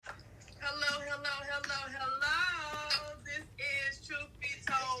Hello. This is Truth Be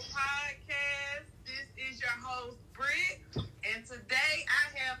Told Podcast. This is your host, Britt. And today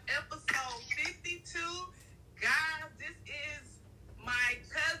I have episode 52. Guys, this is my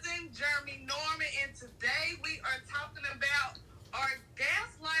cousin, Jeremy Norman. And today we are talking about, are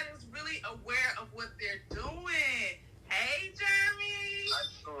gaslighters really aware of what they're doing? Hey, Jeremy.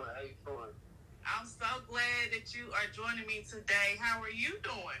 How you doing? I'm so glad that you are joining me today. How are you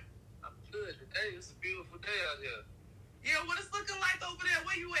doing? I'm good today. It's a beautiful day out here. Yeah, what it's looking like over there?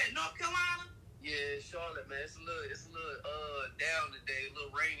 Where you at? North Carolina? Yeah, Charlotte, man. It's a little down today, a little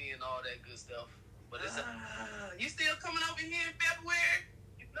rainy and all that good stuff. But it's you still coming over here in February?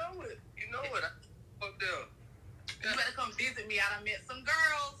 You know it. I fuck there. You better come visit me. I done met some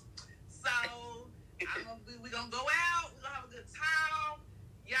girls. So we're gonna go out. We're gonna have a good time.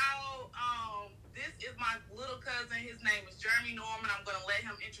 Y'all, this is my little cousin. His name is Jeremy Norman. I'm gonna let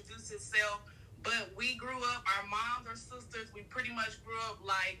him introduce himself. But we grew up, our moms are sisters. We pretty much grew up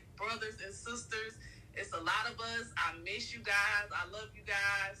like brothers and sisters. It's a lot of us. I miss you guys. I love you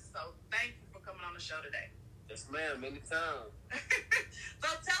guys. So thank you for coming on the show today. Yes, ma'am. Anytime. So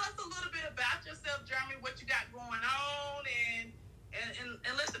tell us a little bit about yourself, Jeremy, what you got going on, and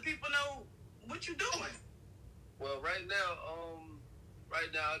let the people know what you're doing. Well, right now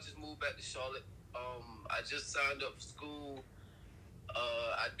I just moved back to Charlotte. I just signed up for school.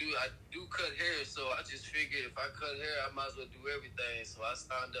 I do cut hair, so I just figured if I cut hair, I might as well do everything. So I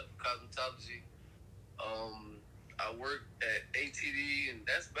signed up for cosmetology. I work at ATD, and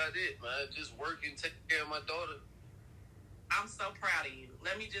that's about it, man. Just working, taking care of my daughter. I'm so proud of you.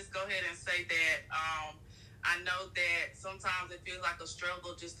 Let me just go ahead and say that I know that sometimes it feels like a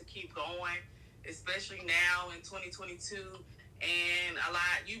struggle just to keep going, especially now in 2022. And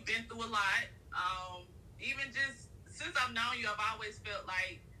you've been through a lot. Even just since I've known you, I've always felt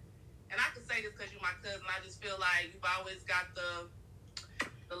like, and I can say this because you're my cousin, I just feel like you've always got the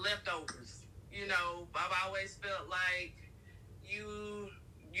leftovers. You know, I've always felt like you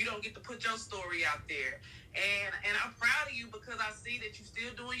don't get to put your story out there. And I'm proud of you because I see that you're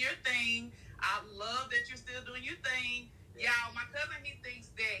still doing your thing. I love that you're still doing your thing. Y'all, my cousin, he thinks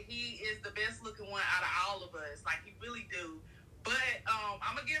that he is the best looking one out of all of us. Like, he really do. But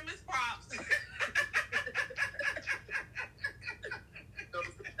I'm going to give him his props.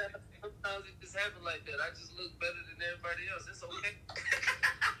 Sometimes it just happens like that. I just look better than everybody else. It's okay.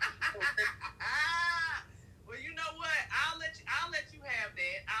 Well, you know what? I'll let you have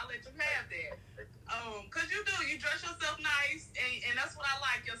that. Cause you do. You dress yourself nice, and that's what I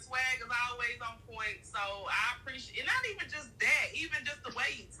like. Your swag is always on point. So I appreciate it. Not even just that, even just the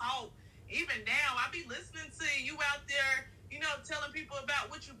way you talk. Even now, I be listening to you out there, you know, telling people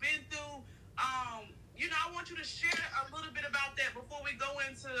about what you've been through. You know, I want you to share a little bit about that before we go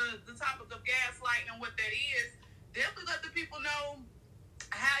into the topic of gaslighting and what that is. Definitely let the people know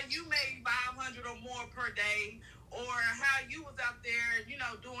how you made 500 or more per day, or how you was out there, you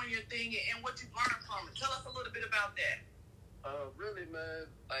know, doing your thing and what you learned from it. Tell us a little bit about that. Really, man,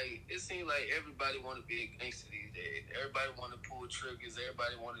 like, it seems like everybody want to be a gangster these days. Everybody want to pull triggers.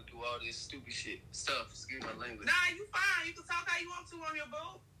 Everybody want to do all this stupid stuff. Excuse my language. Nah, you fine. You can talk how you want to on your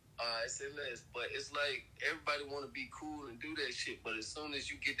boat. I say less, but it's like everybody want to be cool and do that shit. But as soon as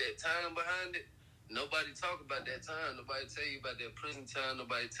you get that time behind it, nobody talk about that time. Nobody tell you about that prison time.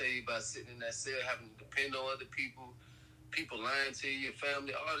 Nobody tell you about sitting in that cell, having to depend on other people, people lying to you, your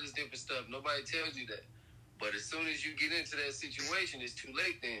family, all this different stuff. Nobody tells you that. But as soon as you get into that situation, it's too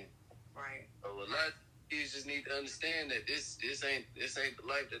late then. Right. So a lot of kids just need to understand that this ain't the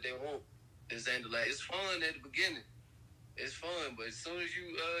life that they want. This ain't the life. It's fun at the beginning. It's fun, but as soon as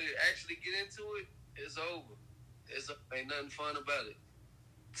you actually get into it, it's over. Ain't nothing fun about it.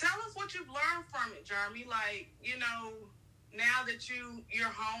 Tell us what you've learned from it, Jeremy. Like, you know, now that you're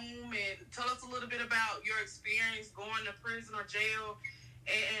home, and tell us a little bit about your experience going to prison or jail,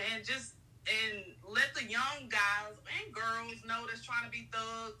 and let the young guys and girls know that's trying to be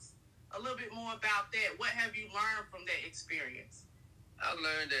thugs a little bit more about that. What have you learned from that experience? I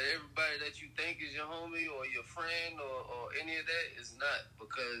learned that everybody that you think is your homie or your friend or any of that is not,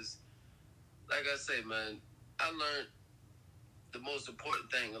 because, like I say, man, I learned the most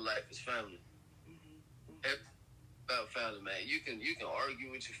important thing in life is family. Mm-hmm. About family, man. You can argue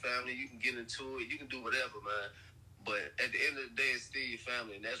with your family, you can get into it, you can do whatever, man. But at the end of the day, it's still your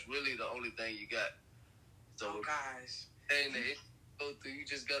family, and that's really the only thing you got. So, gosh, and that go through, you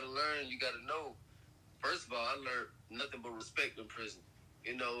just gotta learn. You gotta know. First of all, I learned nothing but respect in prison.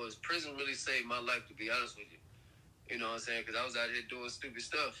 You know, prison really saved my life, to be honest with you. You know what I'm saying? Because I was out here doing stupid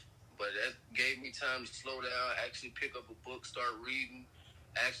stuff. But that gave me time to slow down, actually pick up a book, start reading,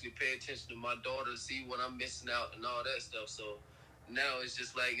 actually pay attention to my daughter, see what I'm missing out and all that stuff. So now it's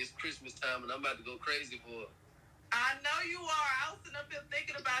just like it's Christmas time and I'm about to go crazy for her. I know you are. I was sitting up here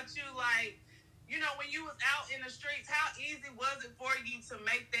thinking about you, like, you know, when you was out in the streets, how easy was it for you to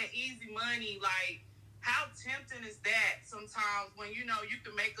make that easy money? Like, how tempting is that sometimes when, you know, you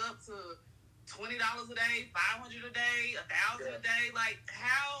can make up to $20 a day, $500 a day, $1,000 a day? Like,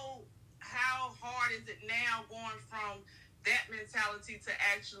 how hard is it now going from that mentality to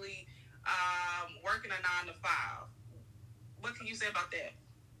actually working a 9 to 5? What can you say about that?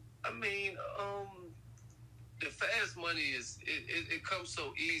 I mean, the fast money it comes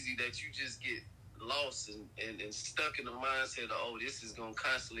so easy that you just get lost and stuck in the mindset of, oh, this is gonna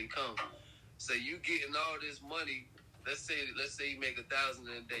constantly come. So you getting all this money. Let's say you make 1,000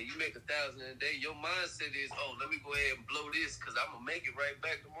 a day. You make 1,000 a day. Your mindset is, oh, let me go ahead and blow this because I'm gonna make it right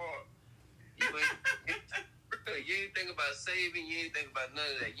back tomorrow. You ain't think about saving. You ain't think about none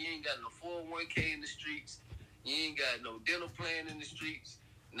of that. You ain't got no 401k in the streets. You ain't got no dental plan in the streets.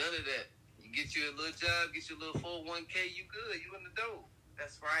 None of that. You get you a little job, get you a little 401k, you good. You in the dough.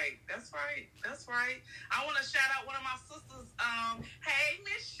 That's right. I want to shout out one of my sisters. Hey,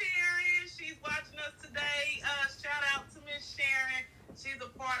 Miss Sharon. She's watching us today. Shout out to Miss Sharon. She's a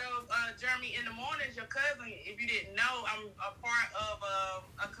part of Jeremy in the Mornings, your cousin. If you didn't know, I'm a part of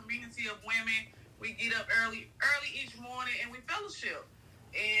a community of women. We get up early each morning and we fellowship.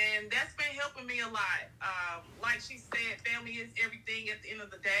 And that's been helping me a lot. Like she said, family is everything at the end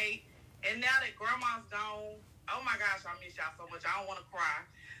of the day. And now that grandma's gone, oh my gosh, I miss y'all so much. I don't want to cry.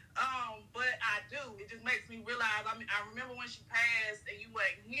 But I do. It just makes me realize, I remember when she passed and you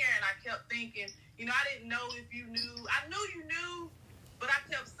weren't here, and I kept thinking, you know, I didn't know if you knew. I knew you knew, but I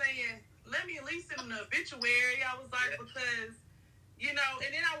kept saying, let me at least send an obituary. I was like, because, you know,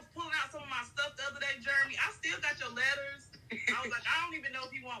 and then I was pulling out some of my stuff the other day, Jeremy. I still got your letters. I was like, I don't even know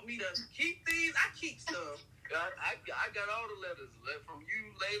if you want me to keep these. I keep stuff. I got all the letters from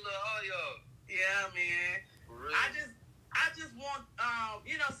you, Layla, all y'all. Yeah, man. I just want,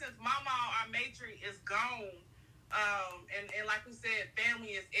 you know, since Mama, our matron, is gone, and like we said,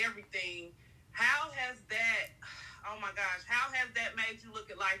 family is everything. How has that, oh my gosh, how has that made you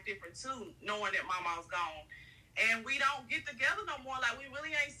look at life different too, knowing that Mama's gone? And we don't get together no more. Like, we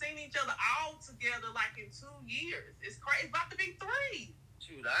really ain't seen each other all together like in 2 years. It's crazy. It's about to be 3.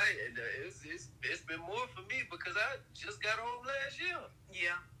 Shoot, it's been more for me because I just got home last year.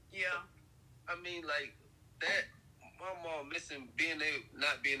 Yeah. I mean, like that. My mom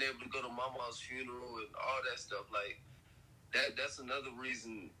not being able to go to Mama's funeral and all that stuff. Like that's another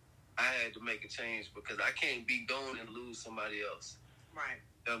reason I had to make a change because I can't be gone and lose somebody else. Right.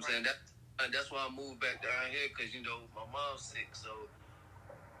 You know what I'm saying? That's why I moved back down here because, you know, my mom's sick, so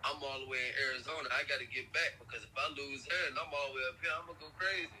I'm all the way in Arizona. I got to get back because if I lose her and I'm all the way up here, I'm going to go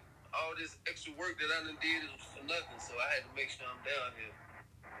crazy. All this extra work that I done did is for nothing, so I had to make sure I'm down here.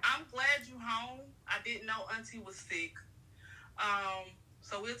 I'm glad you home. I didn't know Auntie was sick.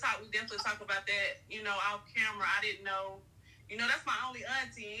 So we'll definitely talk about that, you know, off camera. I didn't know. You know, that's my only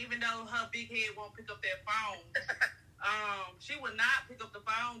auntie, even though her big head won't pick up that phone. She would not pick up the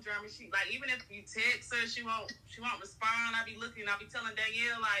phone, Jeremy. She, like, even if you text her, she won't respond. I be looking, I be telling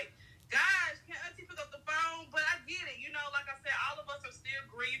Danielle, like, gosh, can Auntie pick up the phone? But I get it, you know, like I said, all of us are still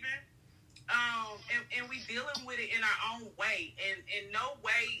grieving. And we dealing with it in our own way. And no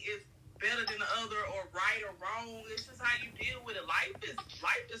way is better than the other or right or wrong. It's just how you deal with it. Life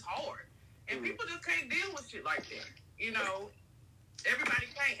is hard. And people just can't deal with shit like that. You know, everybody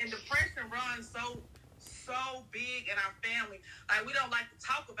can't. And depression runs so big in our family. Like, we don't like to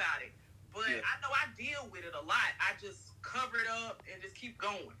talk about it. But yeah. I know I deal with it a lot. I just cover it up and just keep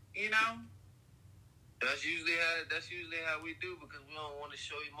going, you know? That's usually how we do because we don't want to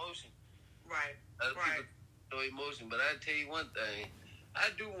show emotion. Right. Other people show emotion, but I tell you one thing,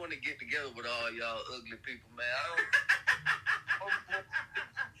 I do want to get together with all y'all ugly people, man.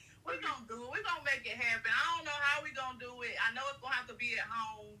 We're gonna do it. We're gonna make it happen. I don't know how we gonna do it. I know it's gonna have to be at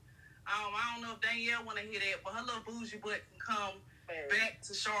home. I don't know if Danielle wanna hear that, but her little bougie butt can come back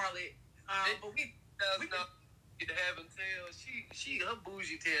to Charlotte. But we to have and tell her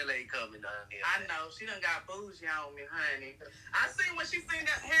bougie tail ain't coming down here. I know she done got bougie on me, honey. I seen when she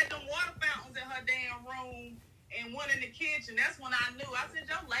had them water fountains in her damn room and one in the kitchen. That's when I knew. I said,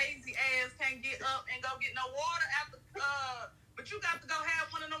 your lazy ass can't get up and go get no water after. But you got to go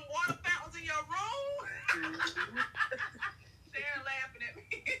have one of them water fountains in your room. Sharon laughing at me.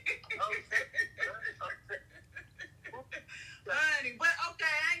 Honey, but okay,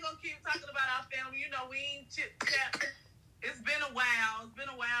 I ain't gonna keep talking about our family. You know, we ain't chit chat. It's been a while. It's been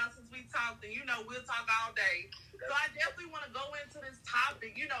a while since we talked, and you know, we'll talk all day. So I definitely want to go into this topic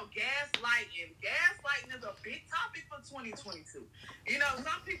gaslighting. Gaslighting is a big topic for 2022. Some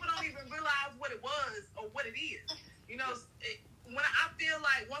people don't even realize what it was or what it is. When I feel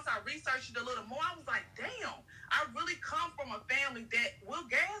like once I researched it a little more, I was like, damn, I really come from a family that will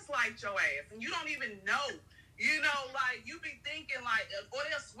gaslight your ass, and you don't even know. You be thinking or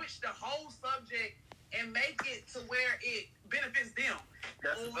they'll switch the whole subject and make it to where it benefits them.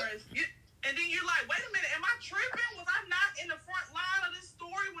 And then you're like, wait a minute, am I tripping? Was I not in the front line of this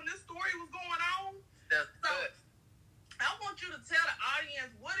story when this story was going on? So I want you to tell the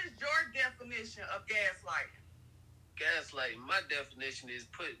audience, what is your definition of gaslighting? Gaslighting, my definition is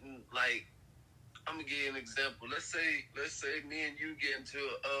putting, I'm gonna give you an example. Let's say me and you get into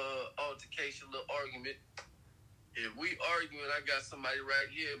a altercation, little argument. If we arguing, I got somebody right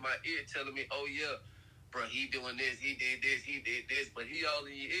here in my ear telling me, oh yeah, bro, he doing this, he did this, but he all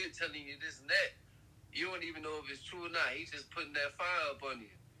in your ear telling you this and that. You don't even know if it's true or not. He's just putting that fire up on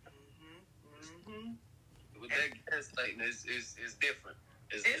you. With that gaslighting, is different.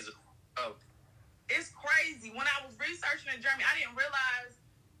 It's crazy. When I was researching in Germany, I didn't realize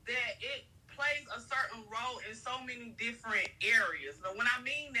that it plays a certain role in so many different areas. But when I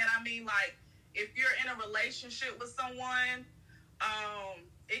mean that, I mean if you're in a relationship with someone,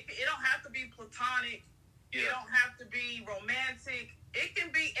 it don't have to be platonic. Yeah. It don't have to be romantic. It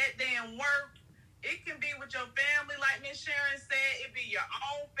can be at damn work. It can be with your family, like Miss Sharon said. It be your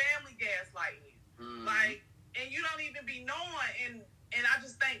own family gaslighting you. And you don't even be knowing. And I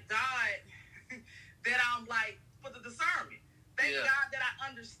just thank God that I'm for the discernment. Thank God that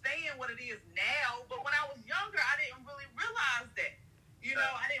I understand what it is now. But when I was younger, I didn't really realize that.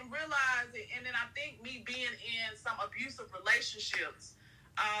 I didn't realize it. And then I think me being in some abusive relationships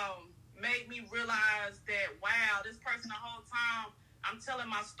made me realize that, wow, this person the whole time I'm telling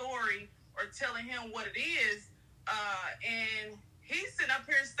my story or telling him what it is, and he's sitting up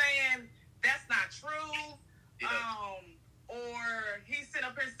here saying that's not true, or he's sitting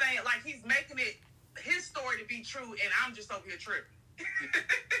up here saying he's making it his story to be true, and I'm just over here tripping.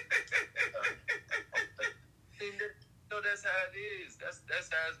 That's how it is. That's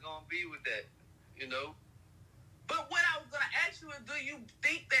how it's gonna be with that, But what I was gonna ask you is, do you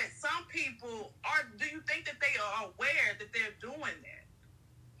think that some people do you think that they are aware that they're doing that?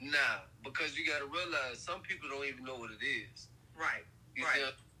 Nah, because you gotta realize some people don't even know what it is. Right.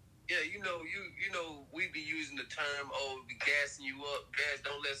 Yeah, we be using the term, be gassing you up,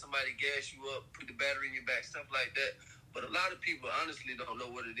 don't let somebody gas you up, put the battery in your back, stuff like that. But a lot of people honestly don't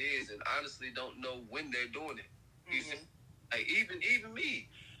know what it is, and honestly don't know when they're doing it. You see? Even me,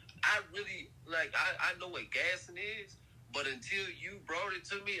 I really I know what gassing is, but until you brought it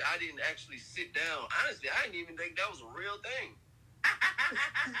to me, I didn't actually sit down. Honestly, I didn't even think that was a real thing.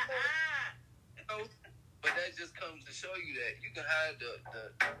 But that just comes to show you that you can hide the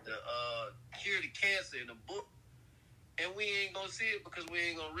cure to cancer in a book, and we ain't gonna see it because we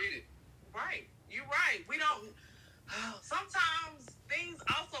ain't gonna read it. Right, you're right. We don't. Sometimes things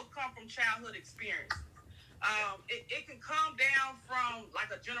also come from childhood experience. It can come down from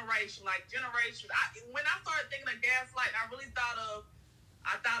a generation. When I started thinking of gaslighting, I really thought of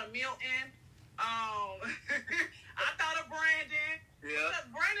Milton. I thought of Brandon. Yeah. Because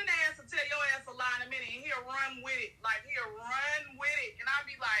Brandon ass will tell your ass a lie in a minute, and he'll run with it. And I'll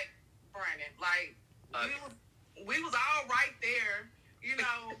be like, Brandon, we was all right there. I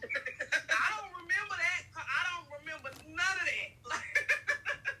don't remember that. I don't remember none of that.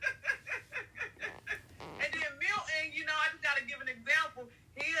 And then Milton, I just got to give an example.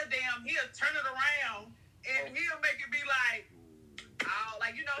 He'll turn it around, and he'll make it be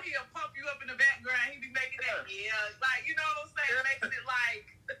he'll pump you up in the background. He be making that, you know what I'm saying? Making it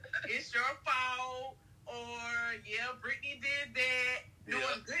it's your fault, or, Brittany did that.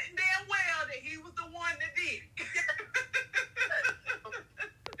 Knowing good and damn well that he was the one that did it.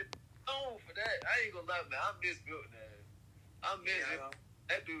 For that, I ain't gonna lie, man. I miss Milton, man. I miss him.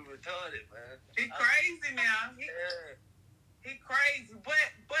 That dude retarded, man. He crazy now. He crazy.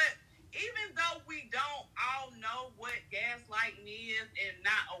 But even though we don't all know what gaslighting is and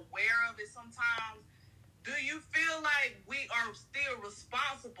not aware of it sometimes, do you feel like we are still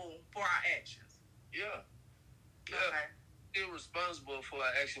responsible for our actions? Yeah. Okay. Still responsible for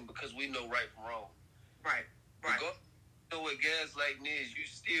our action because we know right from wrong. Right. You know what gaslighting is, you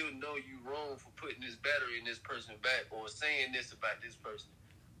still know you wrong for putting this battery in this person's back or saying this about this person.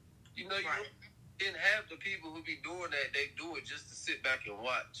 You didn't have the people who be doing that, they do it just to sit back and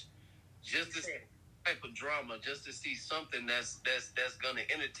watch. Just to see type of drama, just to see something that's gonna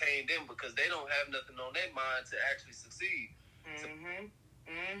entertain them because they don't have nothing on their mind to actually succeed.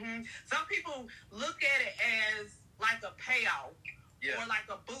 Some people look at it as like a payoff or like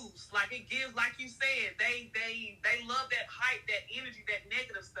a boost. Like it gives, like you said, they love that hype, that energy, that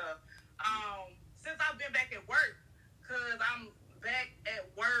negative stuff. Since I've been back at work, cause I'm back at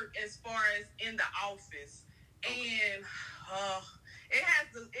work as far as in the office, and it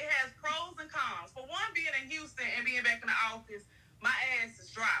has pros and cons. For one, being in Houston and being back in the office, my ass is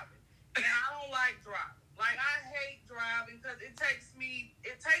driving, and I don't like driving. Like I hate driving because it takes me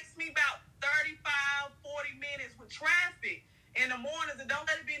about 35, 40 minutes with traffic in the mornings, and don't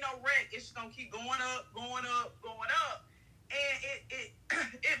let it be no wreck. It's just gonna keep going up, going up, going up, and it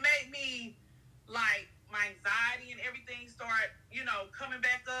it made me like my anxiety and everything start, coming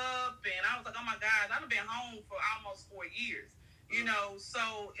back up, and I was like, oh my God, I've been home for almost 4 years,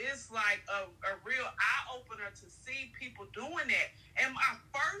 so it's like a real eye opener to see people doing that. And my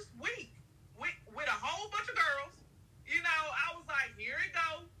first week with a whole bunch of girls, I was like, here it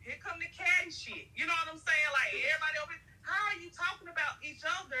go, here come the caddy shit. You know what I'm saying? Like everybody over here, how are you talking about each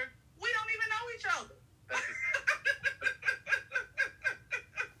other? We don't even know each other.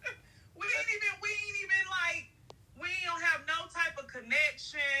 We don't have no type of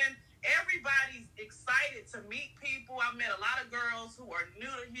connection. Everybody's excited to meet people. I've met a lot of girls who are new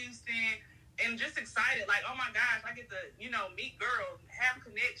to Houston and just excited. Like, oh my gosh, I get to, meet girls, have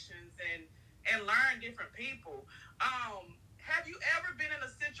connections, and learn different people. Have you ever been in a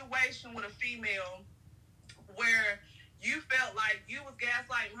situation with a female where you felt like you was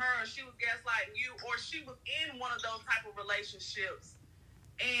gaslighting her, or she was gaslighting you, or she was in one of those type of relationships?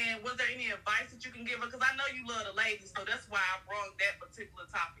 And was there any advice that you can give her? Because I know you love the ladies, so that's why I brought that particular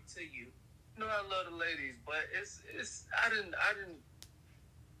topic to you. No, I love the ladies, but I done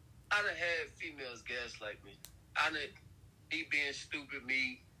had females gaslight me. Me being stupid,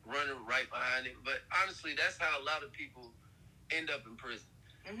 me running right behind it. But honestly, that's how a lot of people end up in prison.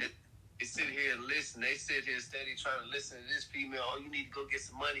 Mm-hmm. They sit here and listen. They sit here steady trying to listen to this female. Oh, you need to go get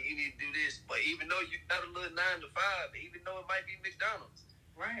some money. You need to do this. But even though you got a little 9 to 5, even though it might be McDonald's,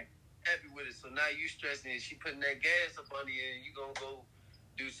 right? Happy with it. So now you stressing and she putting that gas up on you, and you gonna go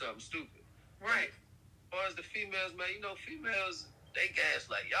do something stupid, right? As far as the females, man, females, they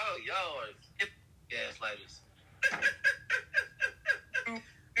gaslight. Y'all are gaslighters.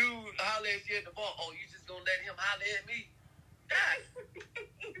 Dude, holler at you at the bar. Oh, you just gonna let him holler at me?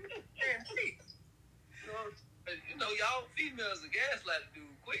 Y'all females are gaslighting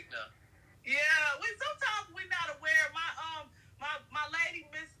dude quick now. Yeah, sometimes we're not aware. My lady,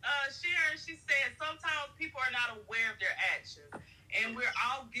 Miss Sharon, she said sometimes people are not aware of their actions, and we're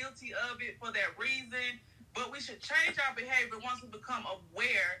all guilty of it for that reason. But we should change our behavior once we become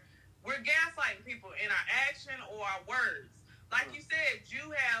aware. We're gaslighting people in our action or our words. Like you said,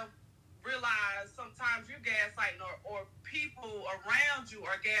 you have realized sometimes you're gaslighting, or people around you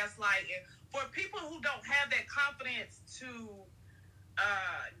are gaslighting. For people who don't have that confidence to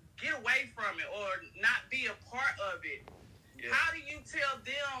get away from it or not be a part of it, how do you tell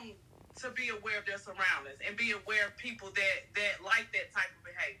them to be aware of their surroundings and be aware of people that like that type of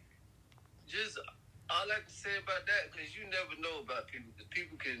behavior? Just all I can say about that, because you never know about people. Because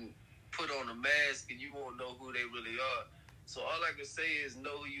people can put on a mask and you won't know who they really are. So all I can say is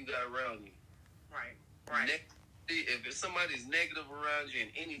know who you got around you. Right. If somebody's negative around you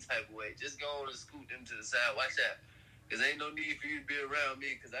in any type of way, just go on and scoot them to the side. Watch out. Because ain't no need for you to be around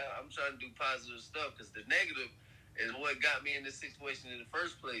me, because I'm trying to do positive stuff. Because the negative is what got me in this situation in the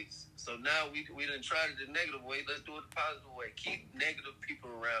first place. So now we done tried it the negative way. Let's do it the positive way. Keep negative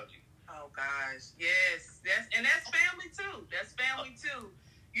people around you. Oh, gosh. Yes. That's family, too. That's family, too.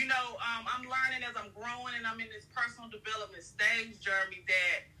 I'm learning as I'm growing and I'm in this personal development stage, Jeremy,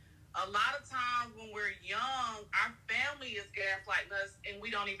 that a lot of times when we're young, our family is gaslighting us and we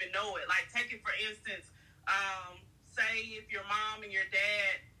don't even know it. Like, take it for instance, say if your mom and your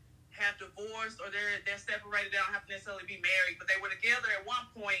dad have divorced or they're separated, they don't have to necessarily be married, but they were together at one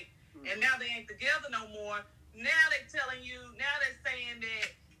point, and now they ain't together no more. Now they're saying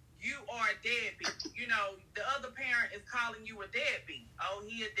that you are a deadbeat. The other parent is calling you a deadbeat. Oh,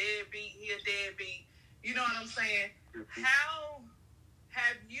 he a deadbeat. You know what I'm saying? How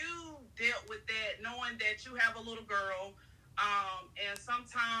have you dealt with that, knowing that you have a little girl, and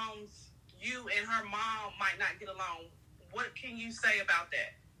sometimes you and her mom might not get along? What can you say about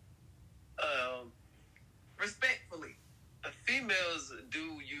that? Respectfully. Females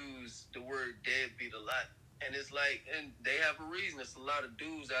do use the word deadbeat a lot. And it's like, and they have a reason. It's a lot of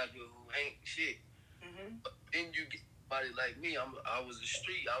dudes out here who ain't shit. Mm-hmm. But then you get somebody like me. I was in the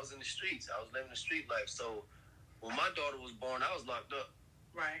streets. I was living the street life. So when my daughter was born, I was locked up.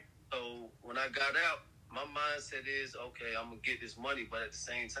 Right. So when I got out, my mindset is, okay, I'm going to get this money. But at the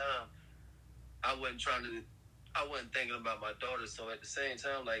same time, I wasn't trying to I wasn't thinking about my daughter. So at the same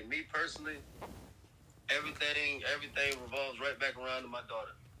time, like me personally, everything revolves right back around to my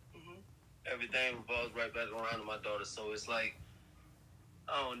daughter. Mm-hmm. Everything revolves right back around to my daughter. So it's like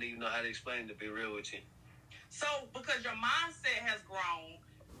I don't even know how to explain it, to be real with you. So because your mindset has grown,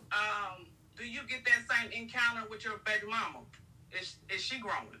 do you get that same encounter with your baby mama? Is she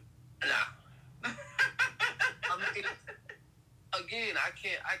growing? Nah. I mean, again, I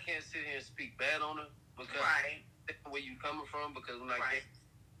can't sit here and speak bad on her because right. Where you coming from, because when I right.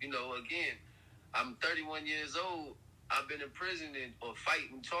 again, I'm 31 years old. I've been in prison or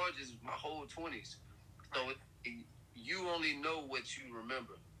fighting charges my whole 20s. So you only know what you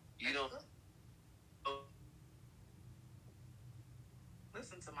remember. You don't.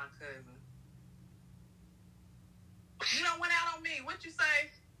 Listen to my cousin. You don't went out on me. What you say?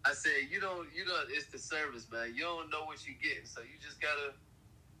 I said you don't. It's the service, man. You don't know what you getting, so you just gotta.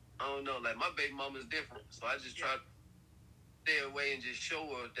 I don't know. Like my baby mama's different, so I just try to stay away and just show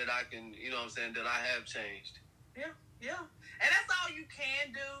her that I can. You know what I'm saying? That I have changed. Yeah, and that's all you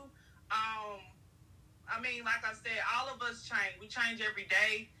can do. I mean, like I said, all of us change. We change every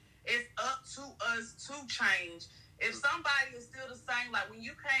day. It's up to us to change. If somebody is still the same, like when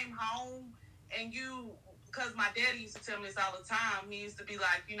you came home and you, because my daddy used to tell me this all the time, he used to be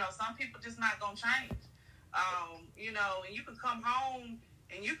like, some people just not going to change. And you can come home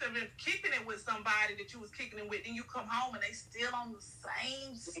and you could have been kicking it with somebody that you was kicking it with, and you come home and they still on the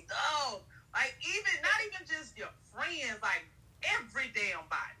same stuff. Like, not even just your friends, like every damn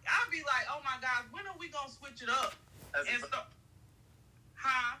body. I'll be like, oh my God, when are we going to switch it up? That's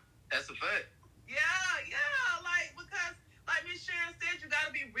a fact. Yeah, like, because, like Miss Sharon said, you got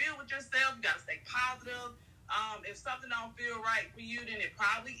to be real with yourself. You got to stay positive. If something don't feel right for you, then it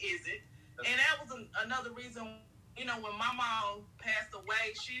probably isn't. And that was another reason, when my mom passed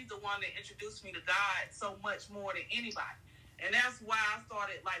away, she's the one that introduced me to God so much more than anybody. And that's why I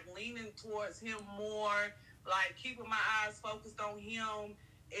started, like, leaning towards him more, like, keeping my eyes focused on him.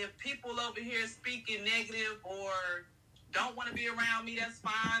 If people over here speaking negative or don't want to be around me, that's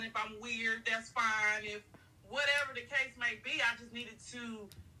fine. If I'm weird, that's fine. If whatever the case may be, I just needed to,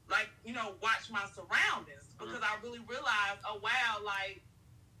 like, watch my surroundings, because I really realized, oh, wow, like,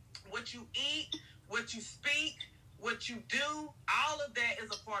 what you eat, what you speak, what you do, all of that is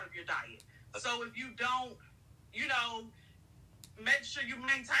a part of your diet. So if you don't, make sure you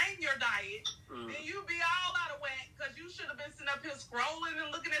maintain your diet, then you be all out of whack, because you should have been sitting up here scrolling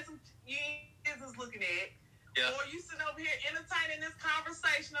and looking at some is looking at. Yeah. Or you sitting over here entertaining this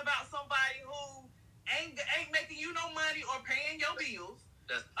conversation about somebody who ain't making you no money or paying your bills.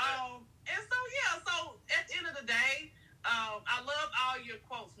 And so at the end of the day, I love all your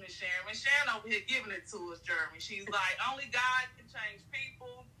quotes, Miss Sharon. Miss Sharon over here giving it to us, Jeremy. She's like, only God can change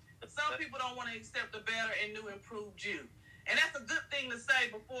people. Some people don't want to accept the better and new improved you. And that's a good thing to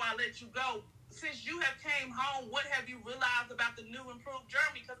say before I let you go. Since you have came home, what have you realized about the new improved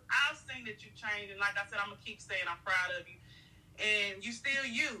Jeremy? Because I've seen that you changed, and like I said, I'm gonna keep saying I'm proud of you, and you still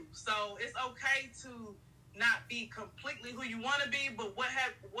you. So it's okay to not be completely who you want to be, but what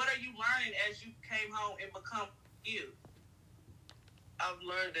are you learning as you came home and become you? I've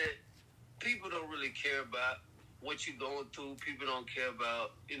learned that people don't really care about what you're going through. People don't care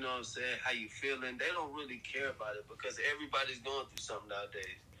about, how you feeling. They don't really care about it, because everybody's going through something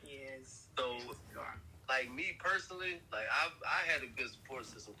nowadays. Yes. So, like me personally, like I had a good support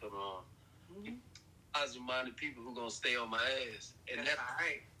system coming on. I was reminding people who gonna stay on my ass, and that's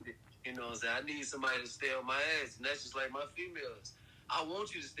right. I need somebody to stay on my ass, and that's just like my females. I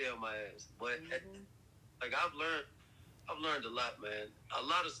want you to stay on my ass, but like I've learned a lot, man. A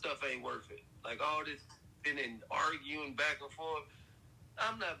lot of stuff ain't worth it. Like all this and arguing back and forth.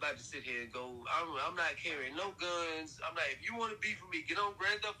 I'm not about to sit here and go. I'm not carrying no guns. I'm not. If you want to beef with me, get on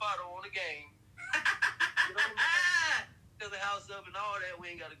Grand Theft Auto on the game. Fill the house up and all that. We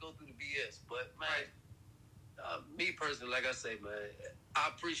ain't got to go through the BS. But man, me personally, like I say, man, I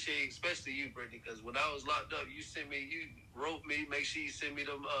appreciate, especially you, Brittany, because when I was locked up, you wrote me. Make sure you send me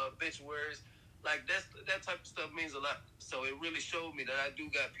them obituaries. Like that type of stuff means a lot. So it really showed me that I do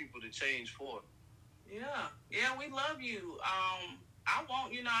got people to change for. Yeah, we love you. I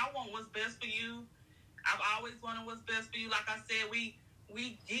want what's best for you. I've always wanted what's best for you. Like I said, we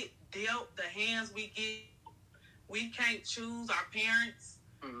get dealt the hands we get. We can't choose our parents.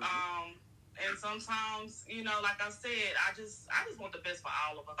 And sometimes, like I said, I just want the best for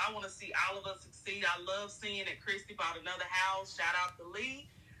all of us. I want to see all of us succeed. I love seeing that Christy bought another house. Shout out to Lee.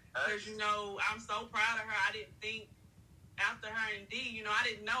 Because, I'm so proud of her. I didn't think after her and D, I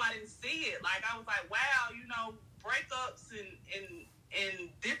didn't know. I didn't see it. Like, I was like, wow, breakups and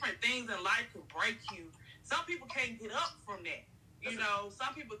different things in life could break you. some people can't get up from that. You know,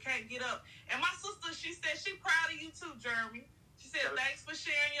 some people can't get up. And my sister, she said she proud of you too, Jeremy. She said, thanks for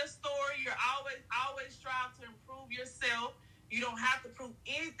sharing your story. You're always strive to improve yourself. You don't have to prove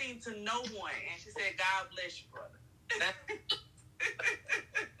anything to no one. And she said, God bless you, brother.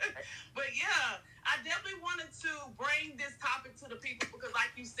 But yeah, I definitely wanted to bring this topic to the people because,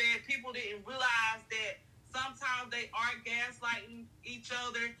 like you said, people didn't realize that sometimes they are gaslighting each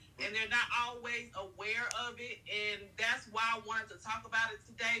other and they're not always aware of it. And that's why I wanted to talk about it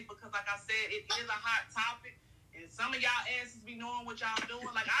today because, like I said, it is a hot topic. And some of y'all asses be knowing what y'all doing.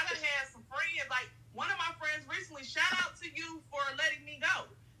 Like, I done had some friends, like one of my friends recently, shout out to you for letting me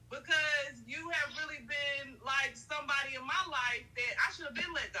go. Because you have really been like somebody in my life that I should have been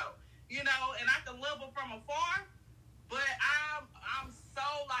let go. You know, and I can love them from afar. But I'm so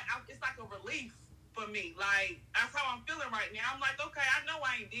like, it's like a relief for me. Like, that's how I'm feeling right now. I'm like, okay, I know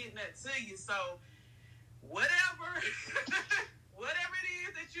I ain't did nothing to you. So, whatever. Whatever it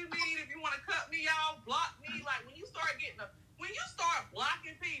is that you need, if you want to cut me off, block me, like when you start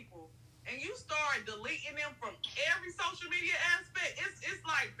blocking people and you start deleting them from every social media aspect, it's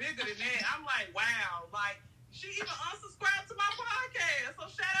like bigger than that. I'm like, wow, like she even unsubscribed to my podcast, so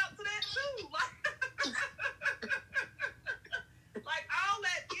shout out to that too. Like all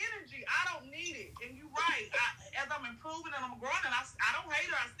that energy, I don't need it. And you're right. As I'm improving and I'm growing, and I don't hate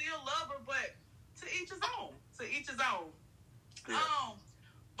her, I still love her, but to each his own. To each his own. Yeah.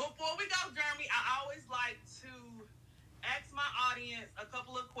 Before we go, Jeremy, I always like to ask my audience a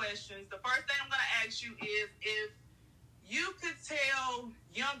couple of questions. The first thing I'm going to ask you is if you could tell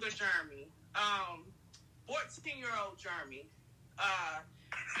younger Jeremy, 14-year-old Jeremy,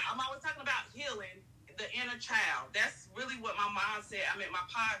 I'm always talking about healing the inner child. That's really what my mindset, my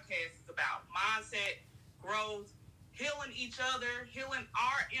podcast is about. Mindset, growth, healing each other, healing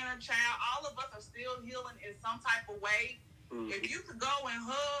our inner child. All of us are still healing in some type of way. If you could go and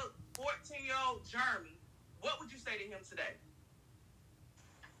hug 14-year-old Jeremy, what would you say to him today?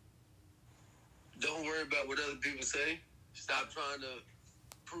 Don't worry about what other people say. Stop trying to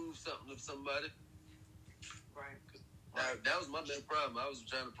prove something to somebody. Right. That was my big problem. I was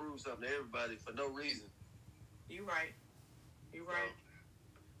trying to prove something to everybody for no reason. You're right. You're right.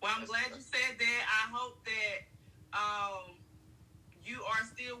 Well, I'm glad you said that. I hope that you are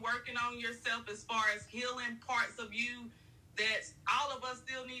still working on yourself as far as healing parts of you that all of us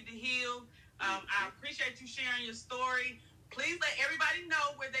still need to heal. I appreciate you sharing your story. Please let everybody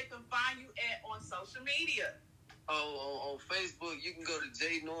know where they can find you at on social media. On Facebook, you can go to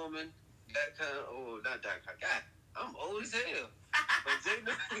jnorman.com or not.com. God, I'm old as hell. But J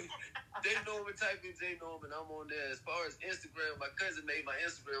Norman, type in J Norman. I'm on there. As far as Instagram, my cousin made my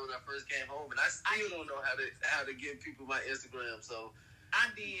Instagram when I first came home, and I still don't know how to give people my Instagram. So I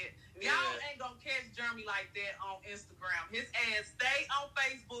did. Yeah. Y'all ain't gonna catch Jeremy like that on Instagram. His ass stay on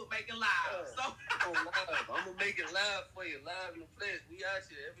Facebook making live. So I'm gonna make it live for you, live in the flesh. We out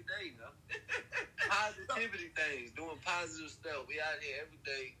here every day, you know. Positivity things, doing positive stuff. We out here every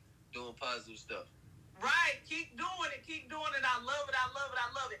day doing positive stuff. Right. Keep doing it. Keep doing it. I love it. I love it. I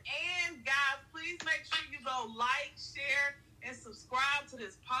love it. And guys, please make sure you go like, share, and subscribe to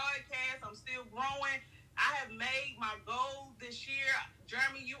this podcast. I'm still growing. I have made my goal this year.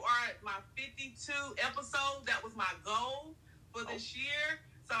 Jeremy, you are at my 52 episode. That was my goal for this year.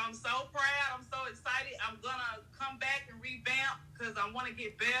 So I'm so proud. I'm so excited. I'm going to come back and revamp because I want to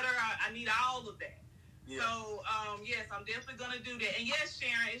get better. I need all of that. Yeah. So, yes, I'm definitely going to do that. And yes,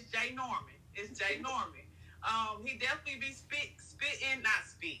 Sharon, it's J Norman. It's J Norman. He definitely be not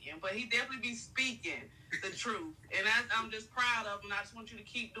speaking, but he definitely be speaking the truth. And I'm just proud of him. I just want you to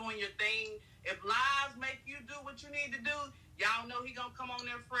keep doing your thing. If lies make you do what you need to do, y'all know he gonna come on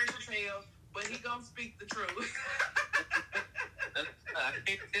there fresh as hell, but he gonna speak the truth. I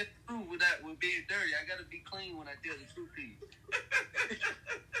can't tell the truth with being dirty. I gotta be clean when I tell the truth to you.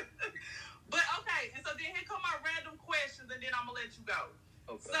 But okay, and so then here come my random questions, and then I'm gonna let you go.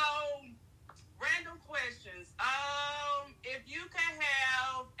 Okay. So, random questions. If you can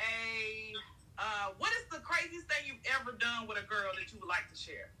have what is the craziest thing you've ever done with a girl that you would like to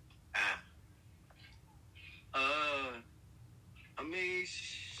share?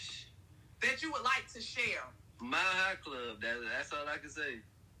 That you would like to share. My High Club. That's all I can say.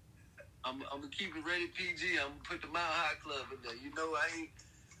 I'm gonna keep it rated PG. I'm gonna put the Mile High Club in there. You know,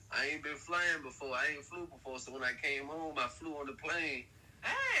 I ain't been flying before. I ain't flew before. So when I came home, I flew on the plane.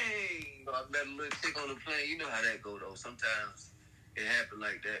 Hey. So I met a little chick on the plane. You know how that go though. Sometimes it happen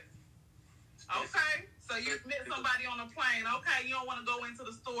like that. Okay. So you met somebody on a plane. Okay, you don't want to go into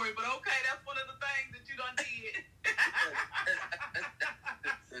the story, but okay, that's one of the things that you done did.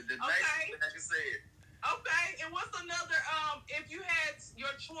 The nicest way I can say it. Okay, and what's another? If you had your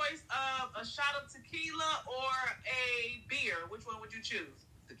choice of a shot of tequila or a beer, which one would you choose?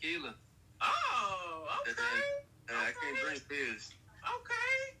 Tequila. Oh, okay. I can't drink beers.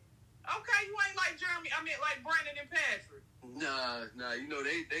 Okay. Okay, you ain't like Jeremy. I mean, like Brandon and Patrick. Nah. You know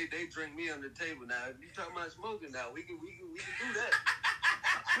they drink me under the table. Now, if you talking about smoking, now we can do that.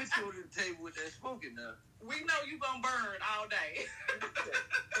 Put you on the table with that smoking now. We know you gonna burn all day.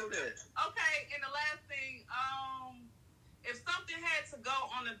 Do that. Okay, and the last thing, if something had to go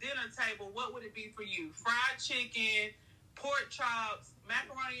on the dinner table, what would it be for you? Fried chicken, pork chops,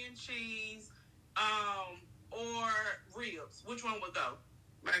 macaroni and cheese, or ribs? Which one would go?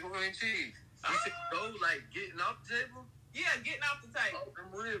 Macaroni and cheese. You said go like getting off the table? Yeah, getting off the table. Oh,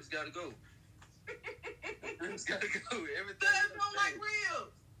 them ribs gotta go. Ribs gotta go. Everything. Does don't like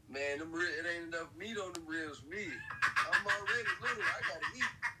ribs. Man, them ribs, it ain't enough meat on them ribs for me. I'm already little. I gotta eat.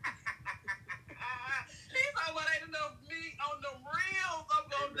 He's talking about ain't enough meat on the ribs. I'm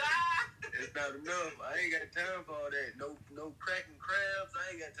gonna die. It's not enough. I ain't got time for all that. No cracking crabs.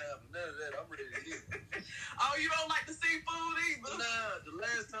 I ain't got time for none of that. I'm ready to eat. Oh, you don't like the seafood either? Nah, the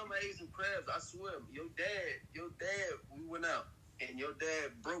last time I ate some crabs, I swear, your dad, we went out, and your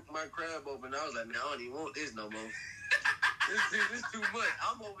dad broke my crab open. I was like, man, I don't even want this no more. This too much.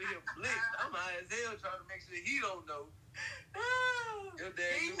 I'm over here blitzed. I'm high as hell trying to make sure he don't know. Your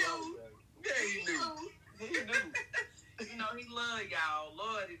dad knew. Yeah, he knew. He knew. You know, he love y'all.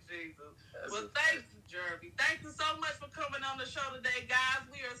 Lord Jesus. Well, thank you, Jeremy. Thank you so much for coming on the show today, guys.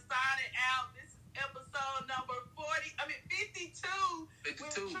 We are signing out. This is episode number 40.